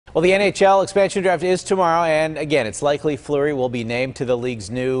Well, the NHL Expansion Draft is tomorrow, and again, it's likely Fleury will be named to the league's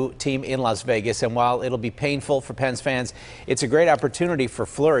new team in Las Vegas. And while it'll be painful for Pens fans, it's a great opportunity for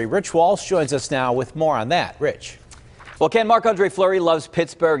Fleury. Rich Walsh joins us now with more on that. Rich. Well, Ken, Marc-Andre Fleury loves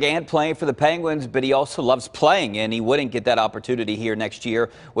Pittsburgh and playing for the Penguins, but he also loves playing, and he wouldn't get that opportunity here next year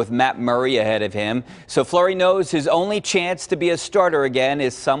with Matt Murray ahead of him. So Fleury knows his only chance to be a starter again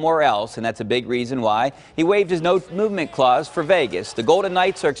is somewhere else, and that's a big reason why he waived his no-movement clause for Vegas. The Golden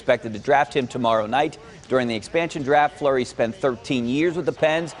Knights are expected to draft him tomorrow night. During the expansion draft, Fleury spent 13 years with the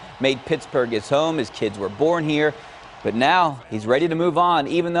Pens, made Pittsburgh his home. His kids were born here, but now he's ready to move on,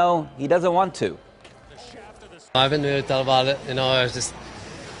 even though he doesn't want to. I haven't really thought about it, I've just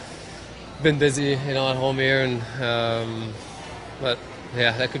been busy, at home here, and but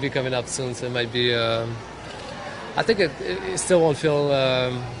yeah, that could be coming up soon, so it might be, I think it still won't feel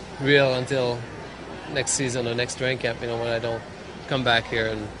real until next season or next training camp, when I don't come back here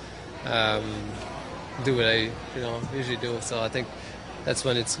and do what I, usually do, so I think that's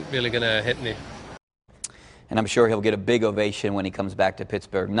when it's really going to hit me. And I'm sure he'll get a big ovation when he comes back to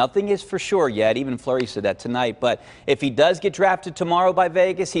Pittsburgh. Nothing is for sure yet. Even Fleury said that tonight. But if he does get drafted tomorrow by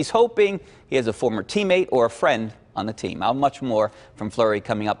Vegas, he's hoping he has a former teammate or a friend on the team. How much more from Fleury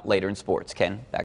coming up later in sports. Ken, back.